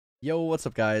Yo, what's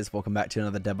up guys? Welcome back to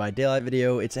another Dead by Daylight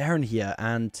video. It's Ayrun here,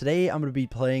 and today I'm going to be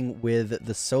playing with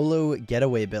the solo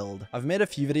Getaway build. I've made a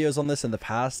few videos on this in the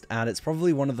past, and it's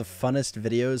probably one of the funnest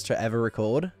videos to ever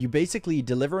record. You basically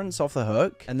Deliverance off the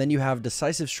hook, and then you have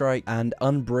Decisive Strike and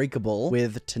Unbreakable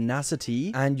with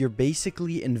Tenacity, and you're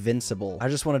basically invincible. I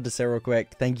just wanted to say real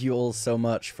quick, thank you all so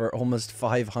much for almost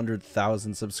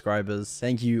 500,000 subscribers.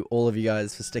 Thank you all of you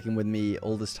guys for sticking with me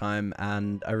all this time,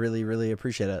 and I really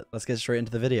appreciate it. Let's get straight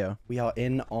into the video. We are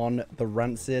in on the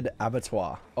Rancid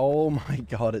Abattoir. Oh my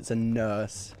god, it's a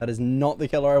nurse. That is not the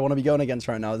killer I want to be going against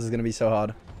right now. This is going to be so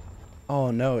hard.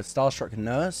 Oh no, it's Starstruck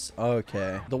Nurse?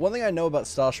 Okay. The one thing I know about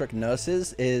Starstruck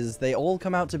Nurses is they all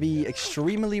come out to be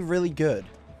extremely really good.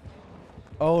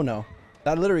 Oh no.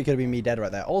 That literally could have been me dead right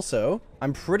there. Also,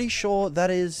 I'm pretty sure that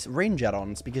is range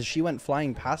add-ons because she went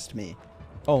flying past me.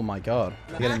 Oh my god.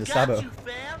 We're getting the Sabo.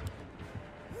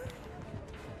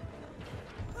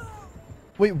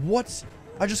 Wait, what?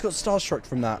 I just got starstruck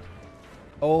from that.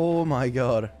 Oh my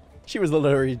god. She was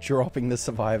literally dropping the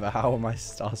survivor. How am I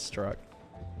starstruck?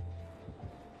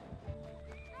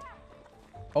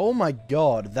 Oh my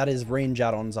god, that is range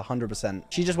add-ons 100%.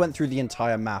 She just went through the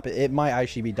entire map. It might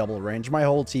actually be double range. My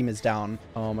whole team is down.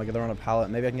 Oh my god, they're on a pallet.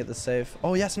 Maybe I can get this safe.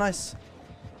 Oh yes, nice.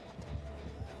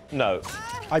 No.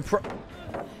 I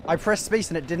pressed space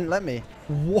and it didn't let me.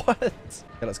 What?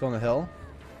 Okay, let's go on the hill.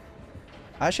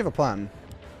 I actually have a plan.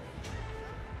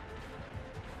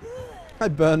 I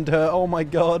burned her. Oh my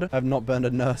god. I've not burned a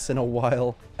nurse in a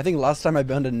while. I think last time I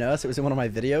burned a nurse, it was in one of my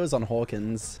videos on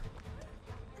Hawkins.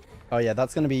 Oh yeah,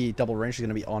 that's going to be double range. She's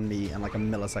going to be on me in like a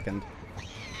millisecond.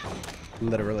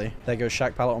 Literally. There goes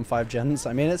Shack Pallet on 5 gens.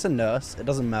 I mean, it's a nurse. It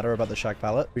doesn't matter about the Shack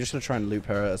Pallet. We're just going to try and loop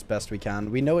her as best we can.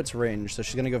 We know it's range, so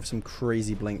she's going to go for some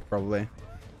crazy blink probably.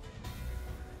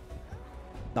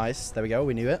 Nice. There we go.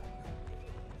 We knew it.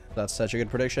 That's such a good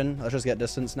prediction. Let's just get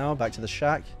distance now. Back to the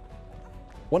shack.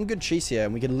 One good chase here,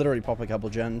 and we can literally pop a couple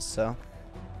gens, so.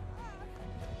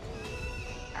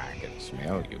 I can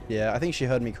smell you. Yeah, I think she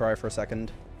heard me cry for a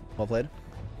second. Well played.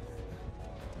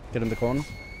 Get in the corn.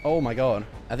 Oh my god.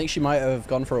 I think she might have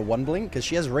gone for a 1 blink, because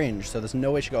she has range, so there's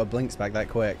no way she got a blinks back that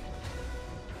quick.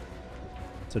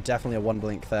 So definitely a 1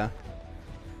 blink there.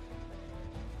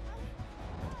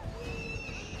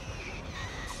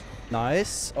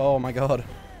 Nice. Oh my god.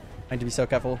 I need to be so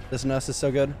careful. This nurse is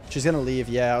so good. She's going to leave.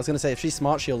 Yeah, I was going to say, if she's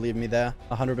smart, she'll leave me there.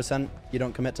 100%. You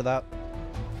don't commit to that.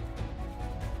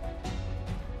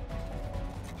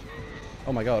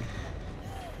 Oh my god.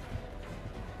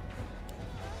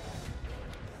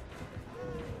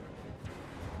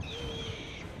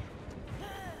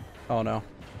 Oh no.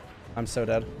 I'm so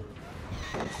dead.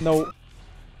 No.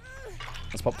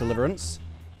 Let's pop Deliverance.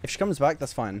 If she comes back,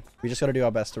 that's fine. We just got to do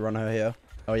our best to run her here.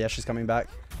 Oh yeah, she's coming back.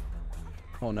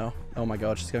 Oh no. Oh my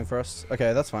god, she's going for us.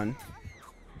 Okay, that's fine.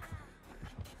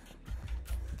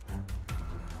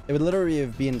 It would literally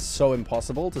have been so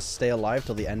impossible to stay alive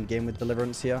till the end game with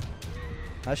Deliverance here.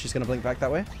 Nice, she's going to blink back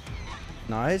that way.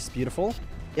 Nice, beautiful.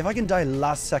 If I can die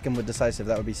last second with Decisive,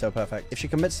 that would be so perfect. If she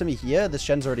commits to me here, this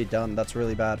gen's already done. That's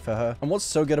really bad for her. And what's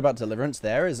so good about Deliverance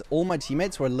there is all my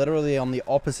teammates were literally on the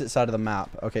opposite side of the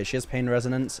map. Okay, she has Pain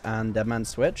Resonance and Deadman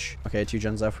Switch. Okay, 2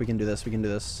 gens left. We can do this. We can do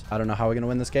this. I don't know how we're going to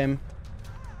win this game.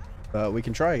 But we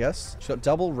can try, I guess. She's got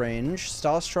double range,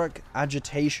 Starstruck,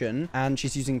 Agitation, and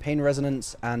she's using Pain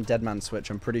Resonance and Deadman Switch.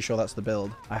 I'm pretty sure that's the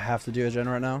build. I have to do a gen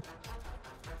right now.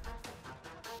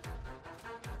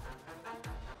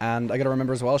 And I gotta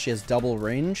remember as well, she has double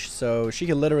range, so she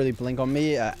can literally blink on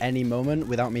me at any moment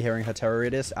without me hearing her terror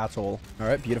radius at all. All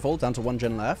right, beautiful. Down to 1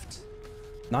 gen left.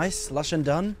 Nice. Last gen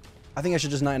done. I think I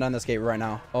should just 99 this gate right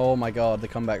now. Oh my god, the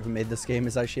comeback we made this game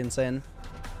is actually insane.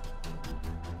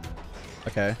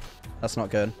 Okay. That's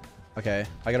not good. Okay,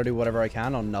 I gotta do whatever I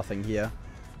can on nothing here.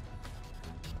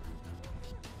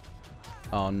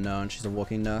 Oh no, and she's a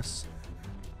walking nurse.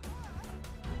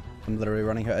 I'm literally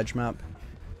running her edge map.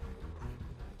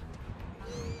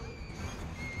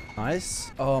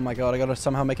 Nice. Oh my god, I gotta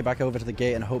somehow make it back over to the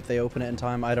gate and hope they open it in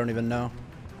time. I don't even know.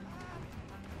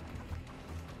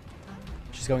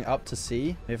 She's going up to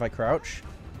C. Maybe if I crouch.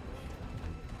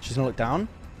 She's gonna look down.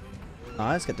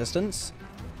 Nice, get distance.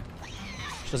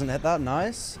 Doesn't hit that.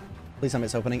 Nice. Please tell me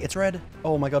it's opening. It's red.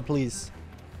 Oh my god, please.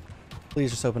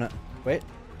 Please just open it. Wait.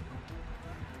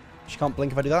 She can't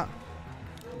blink if I do that.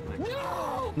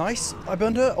 No! Nice. I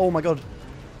burned her. Oh my god.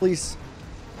 Please.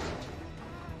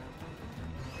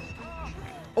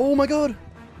 Oh my god.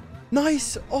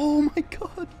 Nice. Oh my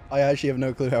god. I actually have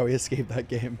no clue how we escaped that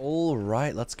game. All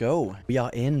right, let's go. We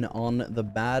are in on the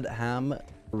Bad Ham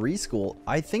Reschool.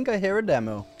 I think I hear a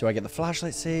demo. Do I get the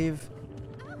flashlight save?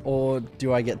 Or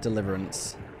do I get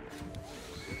Deliverance?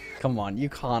 come on. You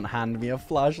can't hand me a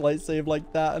flashlight save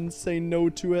like that and say no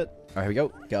to it. All right, here we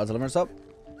go. Get our deliverance up.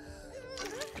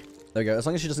 There we go. As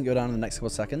long as she doesn't go down in the next couple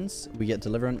of seconds, we get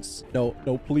deliverance. No,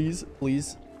 no, please,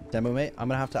 please. Demo mate, I'm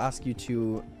going to have to ask you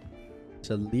to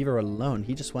leave her alone.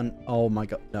 He just went, oh my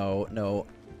god. No, no.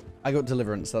 I got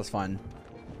deliverance. That's fine.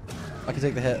 I can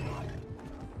take the hit.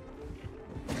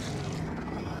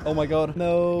 Oh my god.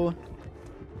 No.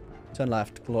 Turn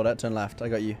left. Claudette, turn left. I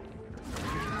got you.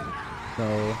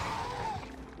 No.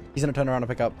 He's going to turn around and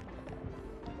pick up.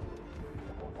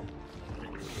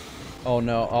 Oh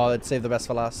no. Oh, it saved the best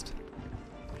for last.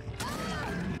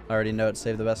 I already know it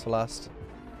saved the best for last.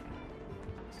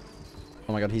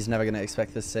 Oh my god, he's never going to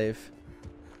expect this save.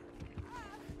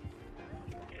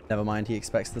 Never mind, he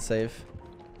expects the save.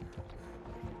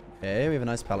 Okay, we have a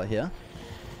nice pallet here.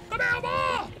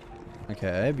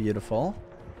 Okay, beautiful.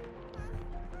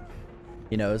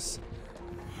 He knows.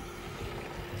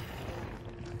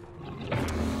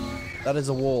 That is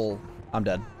a wall. I'm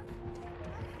dead.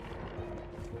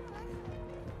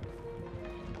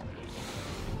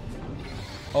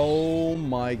 Oh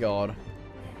my god.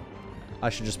 I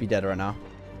should just be dead right now.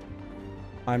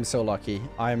 I'm so lucky.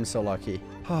 I am so lucky.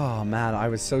 Oh man, I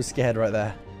was so scared right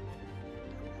there.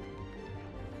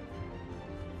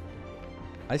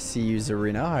 I see you,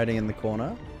 Zarina, hiding in the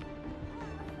corner.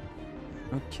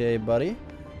 Okay, buddy.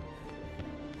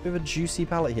 We have a juicy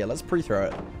pallet here. Let's pre-throw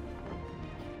it.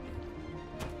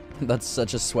 That's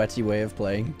such a sweaty way of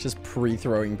playing. Just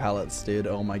pre-throwing pallets, dude.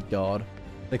 Oh my god.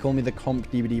 They call me the comp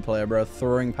DVD player, bro.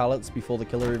 Throwing pallets before the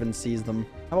killer even sees them.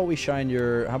 How about we shine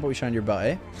your butt,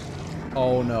 eh?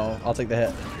 Oh no, I'll take the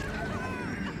hit.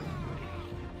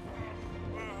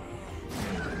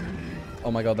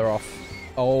 Oh my god, they're off.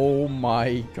 Oh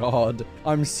my god.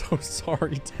 I'm so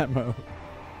sorry, Demo.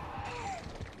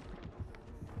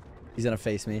 He's gonna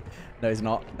face me. No, he's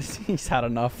not. He's had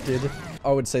enough, dude.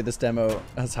 I would say this Demo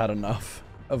has had enough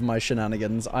of my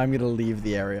shenanigans. I'm gonna leave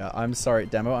the area. I'm sorry,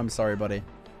 Demo. I'm sorry, buddy.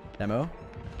 Demo.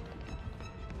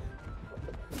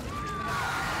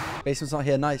 Basement's not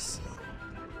here. Nice.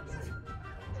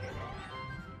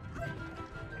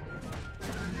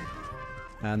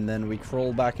 And then we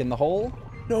crawl back in the hole.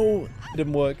 No, it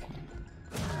didn't work.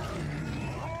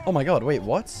 Oh my god, wait,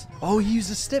 what? Oh, he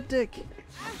used a styptic.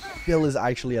 Bill is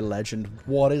actually a legend.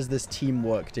 What is this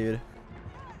teamwork, dude?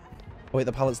 Oh, wait,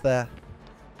 the pallet's there.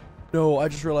 No, I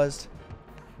just realized.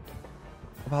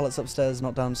 The pallet's upstairs,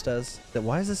 not downstairs.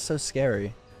 Why is this so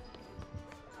scary?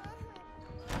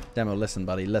 Demo, listen,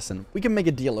 buddy, listen. We can make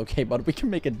a deal, okay, bud? We can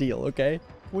make a deal, okay?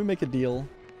 Can we make a deal?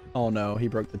 Oh no, he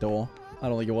broke the door. I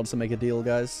don't think he wants to make a deal,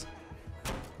 guys.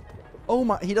 Oh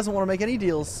my, he doesn't want to make any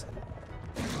deals.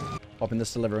 Pop in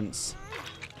this deliverance.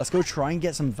 Let's go try and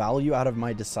get some value out of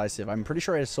my decisive. I'm pretty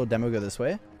sure I saw Demo go this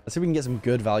way. Let's see if we can get some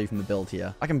good value from the build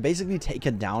here. I can basically take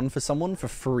her down for someone for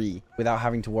free without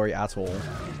having to worry at all.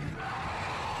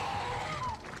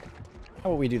 How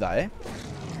about we do that, eh?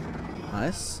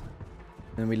 Nice.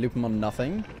 And we loop him on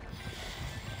nothing.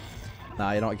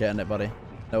 Nah, you're not getting it, buddy.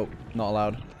 Nope, not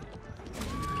allowed.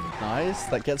 Nice.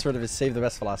 That gets rid of his save the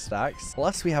best for last stacks.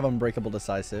 Plus, we have unbreakable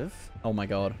decisive. Oh my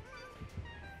god.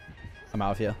 I'm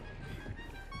out of here.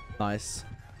 Nice.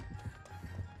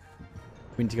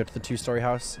 We need to go to the 2-story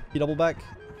house. You double back.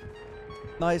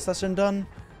 Nice, that's done.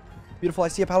 Beautiful. I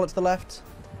see a pallet to the left.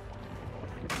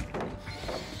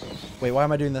 Wait, why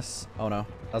am I doing this? Oh no,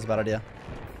 that was a bad idea.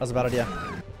 That was a bad idea.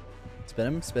 Spin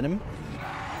him, spin him.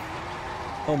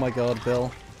 Oh my god,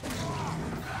 Bill.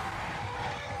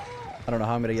 I don't know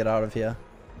how I'm gonna get out of here.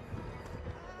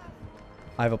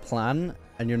 I have a plan,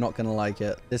 and you're not gonna like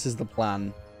it. This is the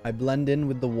plan. I blend in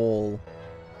with the wall.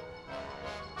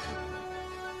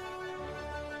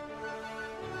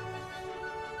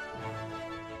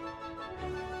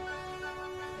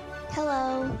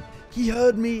 Hello. He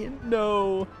heard me.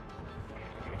 No.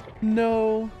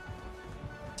 No.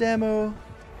 Demo.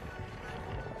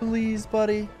 Please,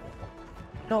 buddy.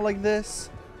 Not like this.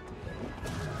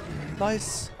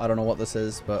 Nice. I don't know what this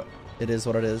is, but it is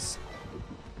what it is.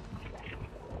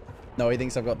 No, he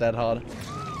thinks I've got dead hard.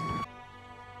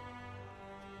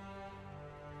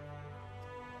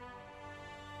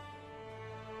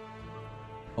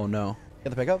 Oh no. Get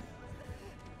the pickup.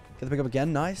 Get the pickup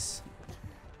again. Nice.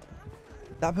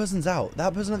 That person's out.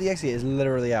 That person at the exit is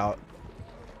literally out.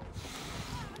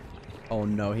 Oh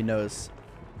no, he knows.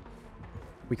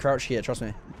 We crouch here, trust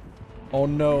me. Oh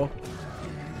no.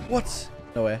 What?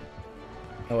 No way.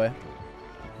 No way.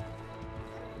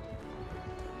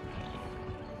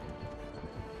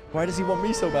 Why does he want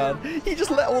me so bad? He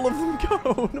just let all of them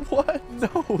go. What?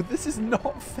 No, this is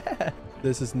not fair.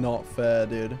 This is not fair,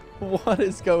 dude. What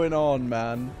is going on,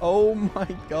 man? Oh my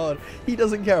god. He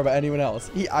doesn't care about anyone else.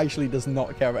 He actually does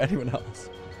not care about anyone else.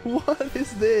 What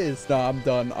is this? No, I'm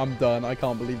done. I'm done. I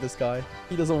can't believe this guy.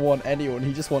 He doesn't want anyone.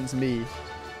 He just wants me.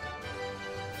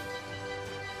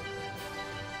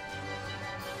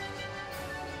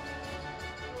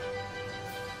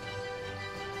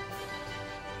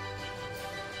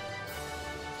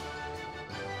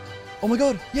 Oh my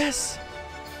god. Yes.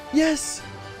 Yes.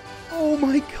 Oh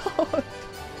my god.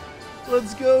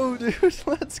 Let's go, dude.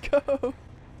 Let's go.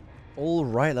 All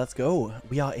right, let's go.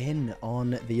 We are in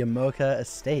on the Amurka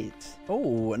estate.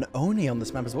 Oh, an Oni on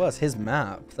this map as well. It's his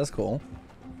map. That's cool.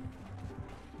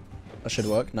 That should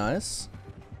work. Nice.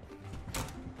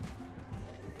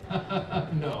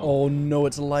 No. Oh no,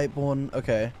 it's a Lightborn.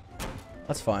 Okay.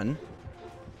 That's fine.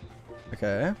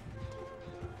 Okay.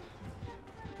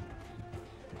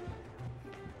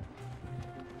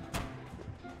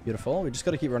 Beautiful. We just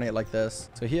got to keep running it like this.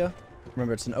 So here,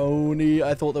 remember it's an Oni.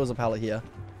 I thought there was a pallet here.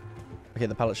 Okay,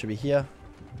 the pallet should be here.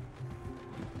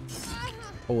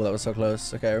 Oh, that was so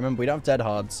close. Okay, remember we don't have dead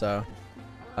hard, so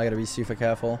I gotta be super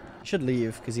careful. He should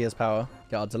leave because he has power.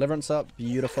 Get our deliverance up.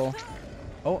 Beautiful.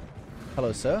 Oh,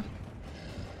 hello, sir.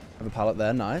 Have a pallet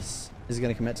there. Nice. Is he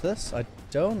gonna commit to this? I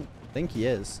don't think he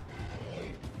is.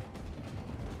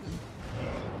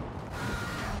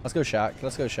 Let's go Shack.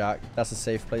 Let's go Shack. That's a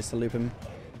safe place to loop him.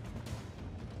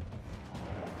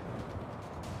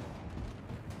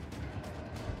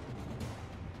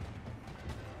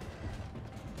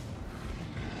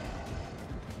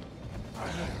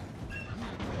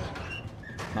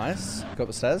 Nice. Go up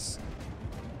the stairs.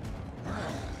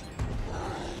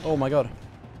 Oh my god.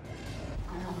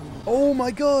 Oh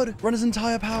my god! Run his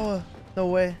entire power! No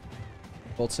way.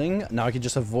 Bolting. Now I can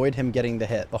just avoid him getting the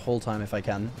hit the whole time if I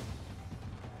can.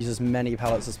 Use as many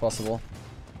pallets as possible.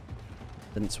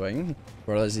 Didn't swing.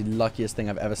 Bro, that is the luckiest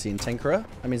thing I've ever seen. Tinkerer.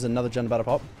 That means another gen about to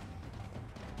pop.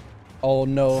 Oh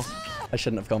no. I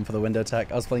shouldn't have gone for the window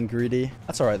tech. I was playing greedy.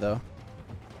 That's alright though.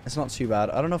 It's not too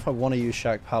bad. I don't know if I want to use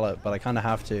Shack Pallet, but I kind of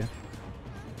have to.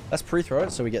 Let's pre-throw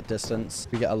it so we get distance.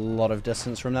 We get a lot of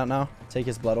distance from that now. Take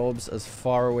his blood orbs as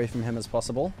far away from him as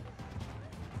possible.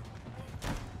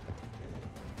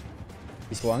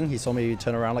 He swung. He saw me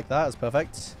turn around like that. That's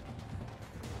perfect.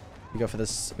 We go for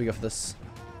this. We go for this.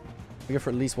 We go for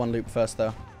at least one loop first,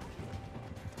 though.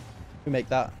 We make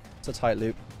that. It's a tight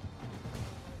loop.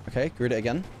 Okay, grid it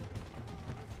again.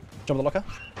 Jump the locker.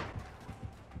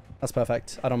 That's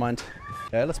perfect. I don't mind.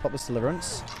 Okay, let's pop this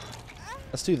deliverance.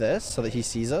 Let's do this so that he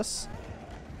sees us.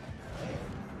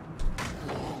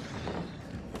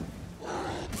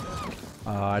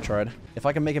 I tried. If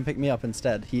I can make him pick me up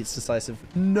instead, he's decisive.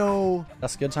 No!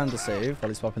 That's a good time to save while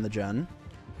he's popping the gen.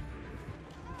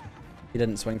 He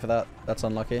didn't swing for that. That's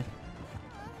unlucky.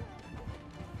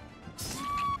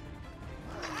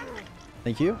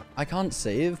 Thank you. I can't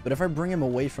save, but if I bring him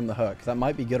away from the hook, that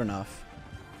might be good enough.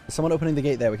 There's someone opening the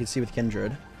gate there we can see with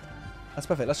Kindred. That's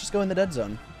perfect. Let's just go in the dead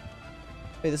zone.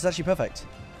 Hey, this is actually perfect.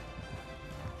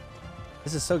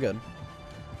 This is so good.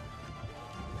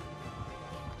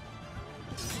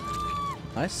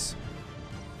 Nice.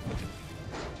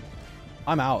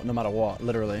 I'm out no matter what,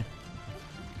 literally.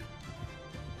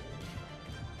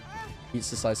 He's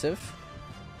decisive.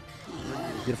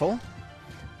 Beautiful.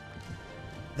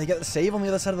 They get the save on the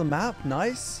other side of the map.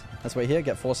 Nice. Let's wait here.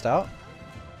 Get forced out.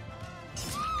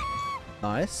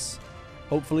 Nice.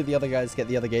 Hopefully the other guys get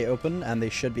the other gate open and they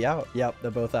should be out. Yep,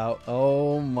 they're both out.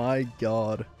 Oh my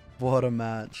god. What a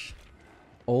match.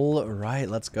 All right,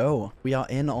 let's go. We are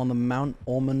in on the Mount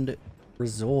Ormond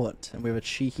Resort and we have a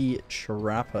cheeky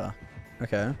trapper.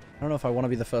 Okay. I don't know if I want to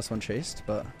be the first one chased,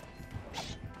 but...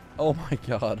 Oh my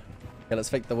god. Okay, let's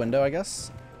fake the window, I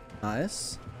guess.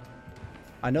 Nice.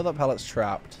 I know that pallet's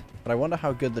trapped, but I wonder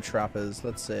how good the trap is.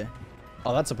 Let's see.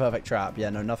 Oh, that's a perfect trap. Yeah,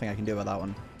 no, nothing I can do about that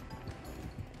one.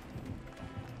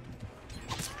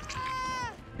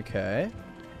 Okay.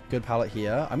 Good pallet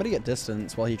here. I'm going to get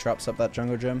distance while he traps up that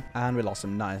jungle gym. And we lost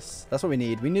him. Nice. That's what we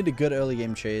need. We need a good early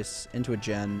game chase into a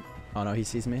gen. Oh, no, he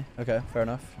sees me. Okay, fair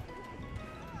enough.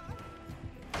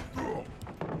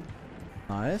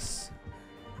 Nice.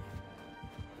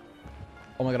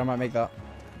 Oh my god, I might make that.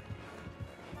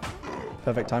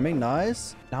 Perfect timing.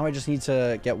 Nice. Now I just need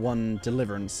to get one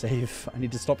deliverance save. I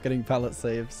need to stop getting pallet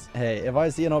saves. Hey, if I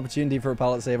see an opportunity for a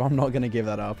pallet save, I'm not going to give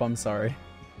that up. I'm sorry.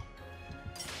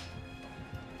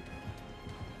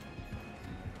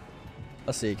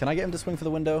 Let's see. Can I get him to swing for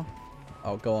the window?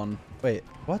 Oh, go on. Wait,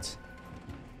 what?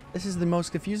 This is the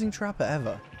most confusing trapper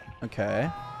ever. Okay.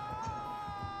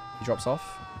 He drops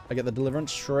off. I get the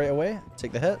deliverance straight away.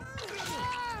 Take the hit.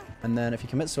 And then if he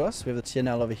commits to us, we have the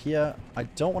TNL over here. I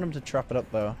don't want him to trap it up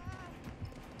though.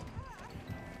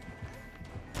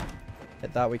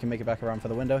 Hit that, we can make it back around for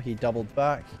the window. He doubled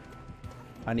back.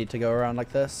 I need to go around like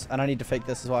this. And I need to fake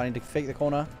this as well. I need to fake the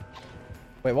corner.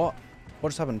 Wait, what? What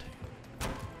just happened?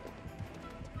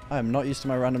 I am not used to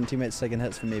my random teammates taking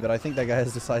hits from me, but I think that guy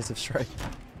has decisive strike.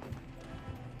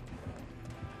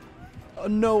 Oh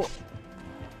no!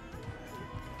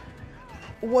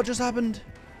 What just happened?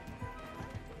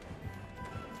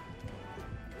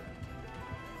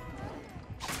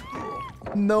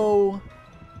 No!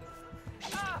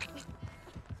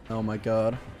 Oh my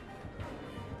god.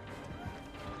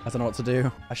 I don't know what to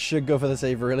do. I should go for the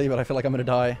save really, but I feel like I'm gonna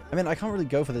die. I mean, I can't really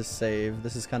go for this save.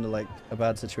 This is kind of like a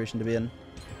bad situation to be in.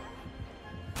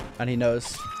 And he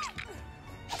knows.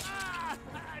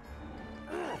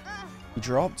 He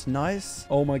dropped. Nice.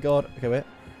 Oh my god. Okay, wait.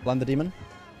 Land the demon.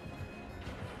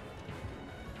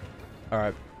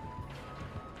 Alright.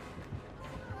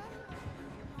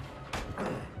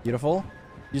 Beautiful.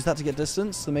 Use that to get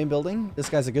distance. The main building. This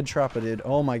guy's a good trapper, dude.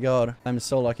 Oh my god. I'm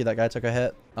so lucky that guy took a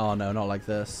hit. Oh no, not like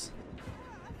this.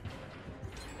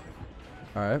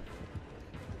 Alright.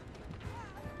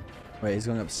 Wait, he's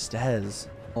going upstairs.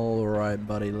 Alright,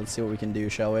 buddy. Let's see what we can do,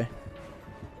 shall we?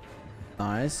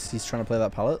 Nice. He's trying to play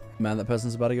that pallet. Man, that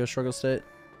person's about to go struggle state.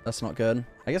 That's not good.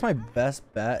 I guess my best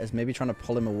bet is maybe trying to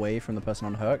pull him away from the person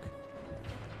on hook.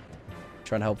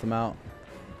 Trying to help them out.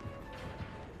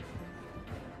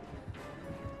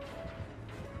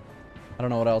 I don't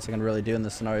know what else I can really do in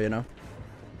this scenario, you know?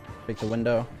 Fake the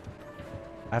window.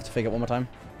 I have to fake it one more time.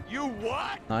 You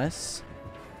what? Nice.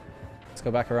 Let's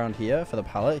go back around here for the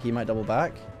pallet. He might double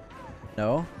back.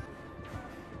 No.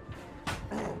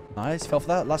 Nice. Fell for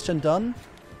that. Last gen done.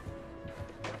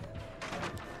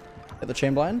 Hit the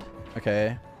chain blind.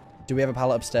 Okay. Do we have a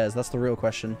pallet upstairs? That's the real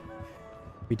question.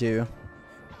 We do.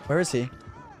 Where is he?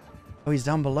 Oh, he's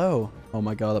down below. Oh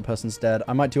my god, that person's dead.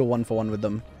 I might do a 1-for-1 with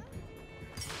them.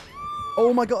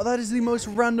 Oh my god, that is the most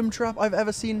random trap I've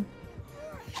ever seen.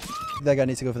 That guy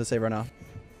needs to go for the save right now.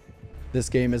 This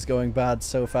game is going bad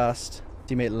so fast.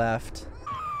 Teammate left.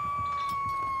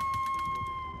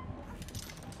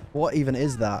 What even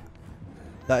is that?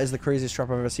 That is the craziest trap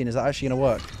I've ever seen. Is that actually going to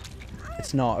work?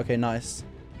 It's not. Okay, nice.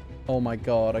 Oh my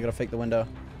god, I gotta fake the window.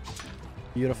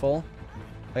 Beautiful.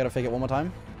 I gotta fake it one more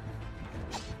time.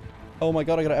 Oh my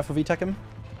god, I gotta FOV tech him.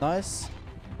 Nice.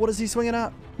 What is he swinging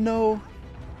at? No.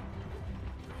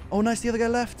 Oh, nice. The other guy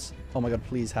left. Oh my god,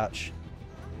 please hatch.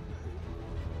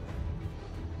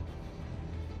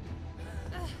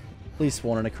 Please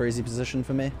spawn in a crazy position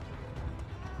for me.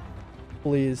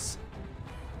 Please.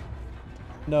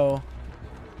 No.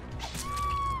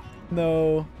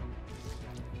 No.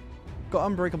 Got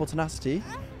unbreakable tenacity.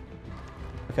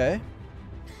 Okay.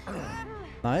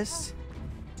 Nice.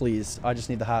 Please. I just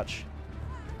need the hatch.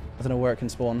 I don't know where it can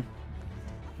spawn.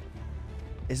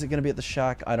 Is it going to be at the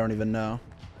shack? I don't even know.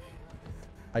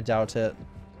 I doubt it.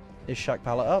 Is shack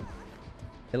pallet up?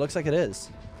 It looks like it is.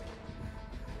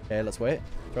 Okay, let's wait.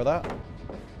 Throw that.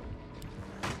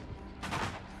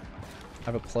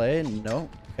 Have a play? No.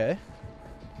 Okay.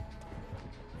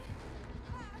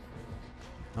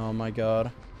 Oh my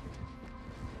god.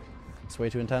 It's way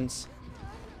too intense.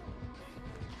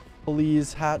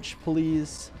 Please, hatch,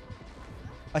 please.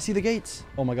 I see the gate.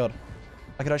 Oh my god.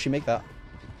 I could actually make that.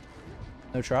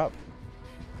 No trap.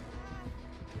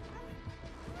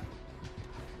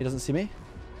 He doesn't see me.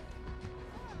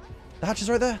 The hatch is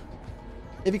right there.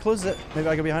 If he closes it, maybe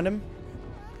I go behind him.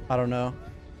 I don't know.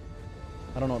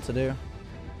 I don't know what to do.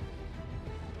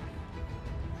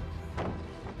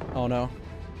 Oh no.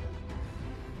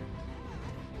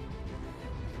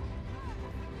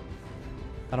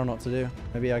 I don't know what to do.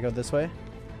 Maybe I go this way.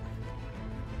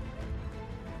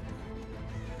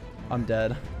 I'm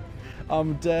dead.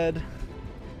 I'm dead.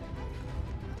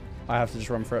 I have to just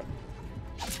run for it.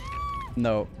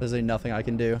 No, there's nothing I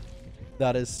can do.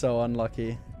 That is so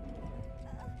unlucky.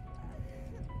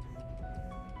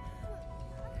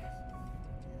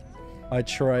 I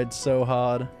tried so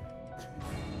hard.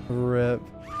 RIP.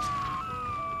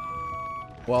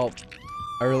 Well,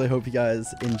 I really hope you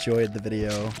guys enjoyed the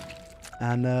video.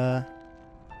 And,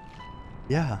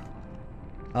 yeah.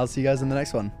 I'll see you guys in the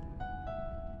next one.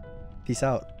 Peace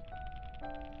out.